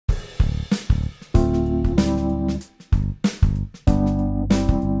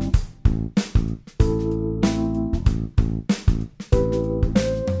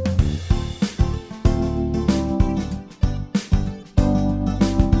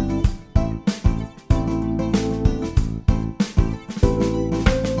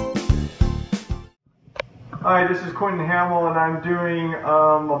Hi, this is Quentin Hamill, and I'm doing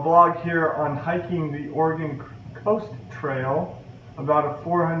a blog here on hiking the Oregon Coast Trail, about a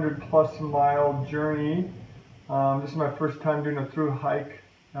 400+ mile journey. This is my first time doing a through hike,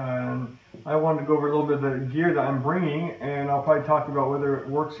 and I wanted to go over a little bit of the gear that I'm bringing, and I'll probably talk about whether it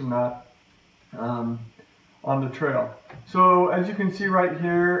works or not on the trail. So as you can see right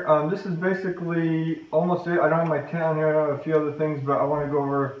here, this is basically almost it. I don't have my tent on here, I have a few other things, but I want to go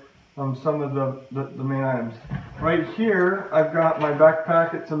over some of the main items. Right here, I've got my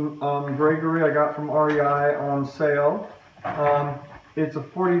backpack. It's a Gregory I got from REI on sale. It's a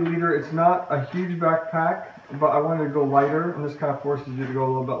 40-liter. It's not a huge backpack, but I wanted to go lighter, and this kind of forces you to go a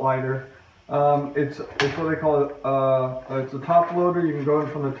little bit lighter. It's what they call it. It's a top loader. You can go in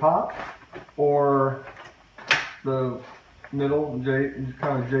from the top or the middle,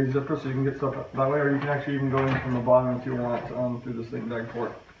 kind of J zipper, so you can get stuff that way, or you can actually even go in from the bottom if you want through the sleeping bag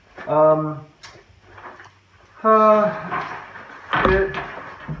port. It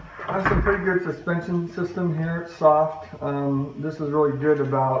has some pretty good suspension system here. It's soft. This is really good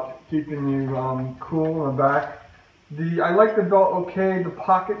about keeping you cool in the back. I like the belt okay. The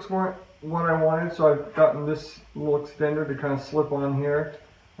pockets weren't what I wanted, so I've gotten this little extender to kind of slip on here.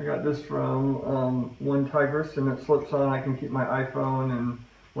 I got this from One Tigris, and it slips on. I can keep my iPhone and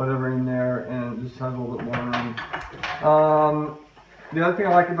whatever in there, and it just has a little bit more room. The other thing I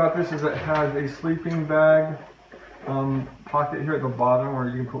like about this is it has a sleeping bag pocket here at the bottom where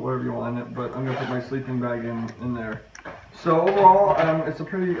you can put whatever you want in it, but I'm going to put my sleeping bag in there. So overall, it's a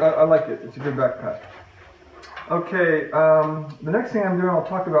pretty, I like it. It's a good backpack. Okay, the next thing I'm doing, I'll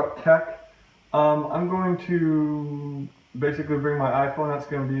talk about tech. I'm going to basically bring my iPhone. That's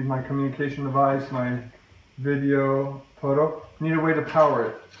going to be my communication device, my video, photo. Need a way to power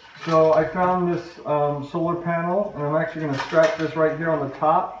it. So I found this solar panel, and I'm actually going to strap this right here on the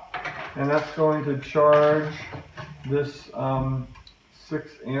top, and that's going to charge this 6,000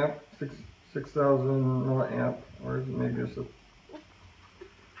 milliamp, or is it maybe it's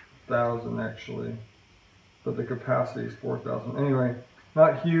 1,000 actually, but the capacity is 4,000. Anyway,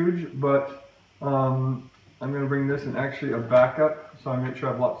 not huge, but I'm going to bring this in actually a backup, so I make sure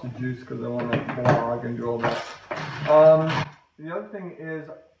I have lots of juice because I want to blog and do all that. The other thing is,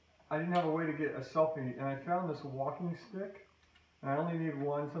 I didn't have a way to get a selfie, and I found this walking stick, and I only need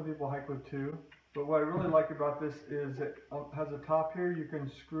one. Some people hike with two, but what I really like about this is it has a top here. You can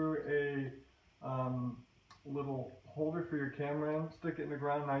screw a little holder for your camera in, stick it in the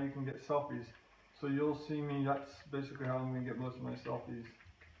ground. Now you can get selfies. So you'll see me. That's basically how I'm going to get most of my selfies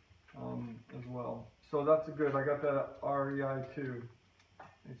as well. So that's good. I got that at REI too.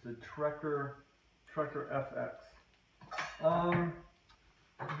 It's a Trekker FX.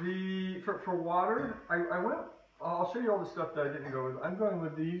 For water, I'll show you all the stuff that I didn't go with. I'm going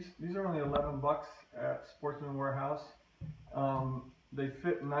with these. These are only 11 bucks at Sportsman Warehouse. They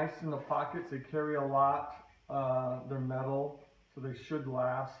fit nice in the pockets. They carry a lot. They're metal, so they should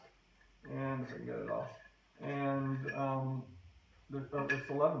last. And if I can get it off. And it's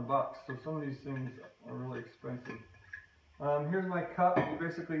 11 bucks, so some of these things are really expensive. Here's my cup. You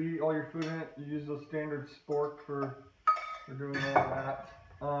basically eat all your food in it. You use those standard spork for doing all that.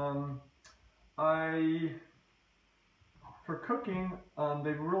 For cooking,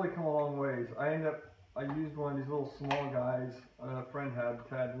 they've really come a long ways. I used one of these little small guys a friend had,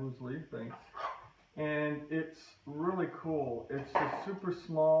 Tad Woosley, thanks. And it's really cool. It's just super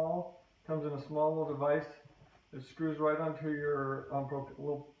small, comes in a small little device. It screws right onto your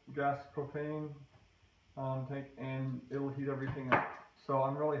little gas propane tank, and it'll heat everything up. So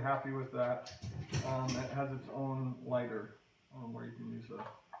I'm really happy with that. It has its own lighter where you can use a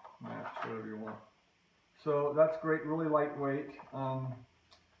match, whatever you want. So that's great, really lightweight.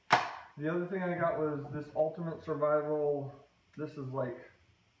 The other thing I got was this Ultimate Survival. This is like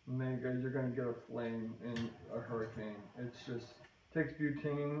mega. You're going to get a flame in a hurricane. It's just takes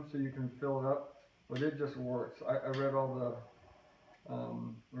butane so you can fill it up, but it just works. I read all the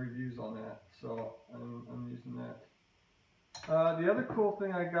reviews on that, so I'm using that. The other cool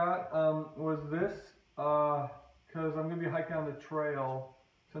thing I got was this, because I'm going to be hiking on the trail.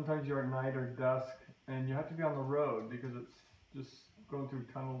 Sometimes you're at night or dusk, and you have to be on the road because it's just going through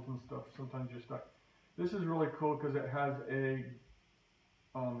tunnels and stuff. Sometimes you're stuck. This is really cool because it has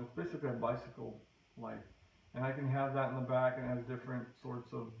it's basically a bicycle light. And I can have that in the back, and it has different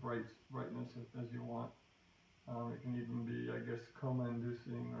sorts of brightness as you want. It can even be, I guess,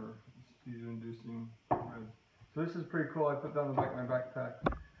 coma-inducing or seizure-inducing red. So this is pretty cool. I put that on the back of my backpack.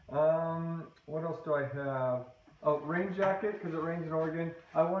 What else do I have? Oh, rain jacket, because it rains in Oregon.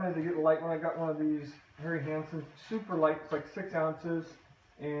 I wanted to get light when I got one of these Harry Hansen, super light. It's like 6 ounces,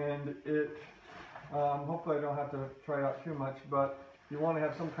 and it Hopefully I don't have to try it out too much, but you want to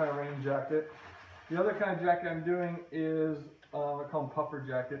have some kind of rain jacket. The other kind of jacket I'm doing is, I call them puffer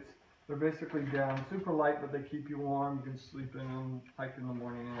jackets. They're basically down, super light, but they keep you warm. You can sleep in them, hike in the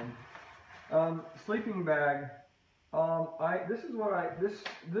morning in them. Sleeping bag. This is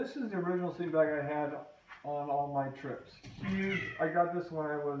the original sleeping bag I had on all my trips. Huge. I got this when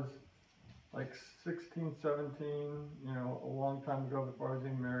I was like 16, 17, you know, a long time ago before I was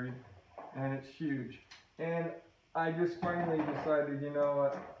even married, and it's huge. And I just finally decided, you know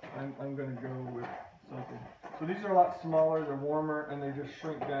what, I'm going to go with something. So these are a lot smaller, they're warmer, and they just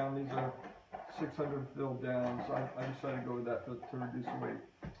shrink down. These are 600 filled down, so I decided to go with that to reduce weight.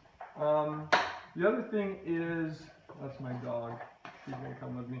 The other thing is, that's my dog, she's going to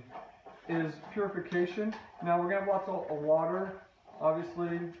come with me, is purification. Now we're going to have lots of water,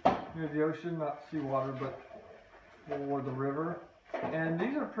 obviously, near the ocean, not seawater, but for the river. And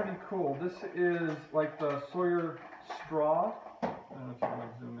these are pretty cool. This is like the Sawyer straw. I don't know if you want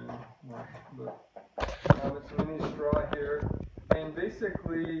to zoom in more, but it's a mini straw here. And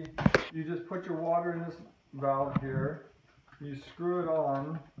basically, you just put your water in this valve here. You screw it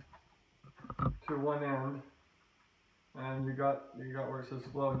on to one end, and you got where it says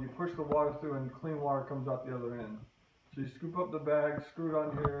flow. You push the water through, and clean water comes out the other end. So you scoop up the bag, screw it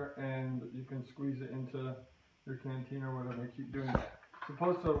on here, and you can squeeze it into your canteen or whatever. Keep doing it. It's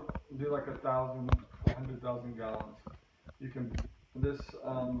supposed to do like 100,000 gallons. You can. This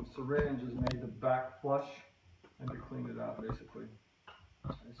syringe is made to back flush and to clean it out, basically.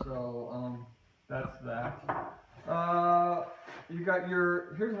 So that's that. You got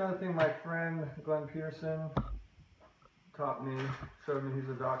your. Here's another thing. My friend Glenn Peterson taught me, showed me. He's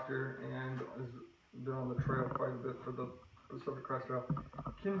a doctor and has been on the trail quite a bit for the Pacific Crest Trail.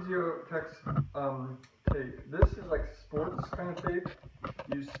 Kinzio-Tex tape. This is like sports kind of tape.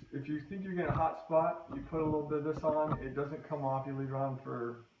 If you think you're getting a hot spot, you put a little bit of this on. It doesn't come off. You leave it on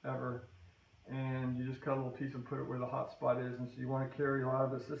forever, and you just cut a little piece and put it where the hot spot is. And so you want to carry a lot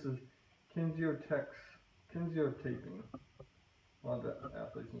of this. This is Kinzio-Tex, Kinzio taping. A lot of the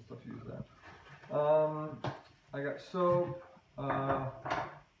athletes and stuff use that. I got soap,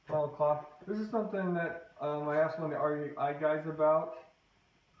 flannel cloth. This is something that I asked one of the REI guys about.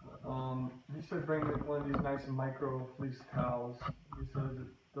 He said bring one of these nice micro fleece towels. He says it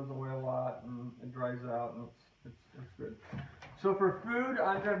doesn't weigh a lot and it dries out and it's good. So for food,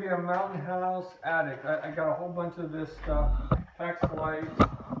 I'm going to be a Mountain House addict. I got a whole bunch of this stuff. Pax Light,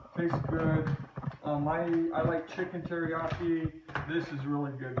 tastes good. I like chicken teriyaki. This is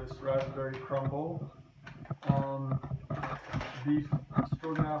really good, this raspberry crumble. Beef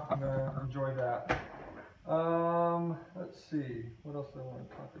stroganoff, I'm going to enjoy that. Let's see, what else do I want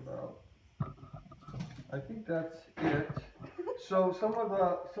to talk about? I think that's it. So some of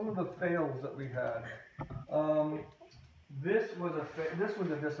the fails that we had. This was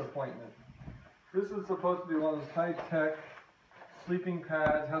a disappointment. This was supposed to be one of those high-tech sleeping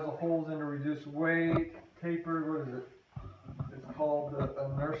pads, has a holes in to reduce weight, tapered, what is it? It's called the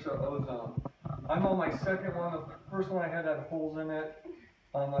Inertia Ozone. I'm on my second one. The first one I had holes in it.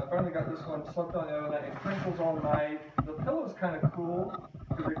 I finally got this one, slept on the other night. It crinkles all night. The pillow's kind of cool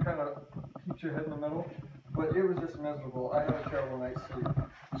because it kind of keeps your head in the middle, but it was just miserable. I had a terrible night's sleep.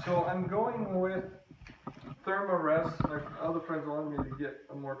 So I'm going with Thermarest. My other friends wanted me to get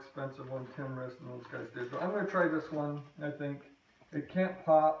a more expensive one, Timrest, than those guys did. But I'm going to try this one, I think. It can't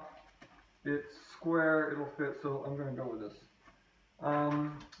pop. It's square. It'll fit, so I'm going to go with this.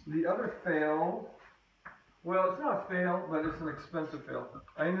 The other fail, well, it's not a fail, but it's an expensive fail.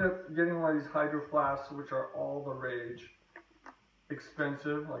 I ended up getting one of these Hydro Flasks, which are all the rage.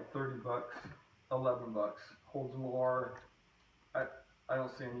 Expensive, like 30 bucks, 11 bucks. Holds more. I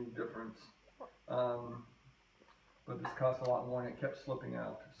don't see any difference. But this costs a lot more, and it kept slipping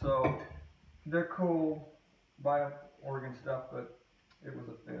out. So they're cool, buy Oregon stuff, but it was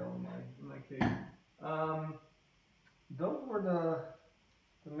a fail in my case. Those were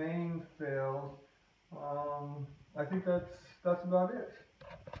the main fails. I think that's about it.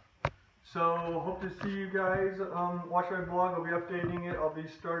 So hope to see you guys. Watch my blog. I'll be updating it. I'll be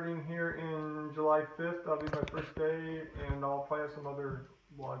starting here in July 5th. That'll be my first day, and I'll probably have some other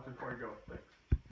blogs before I go. Thanks.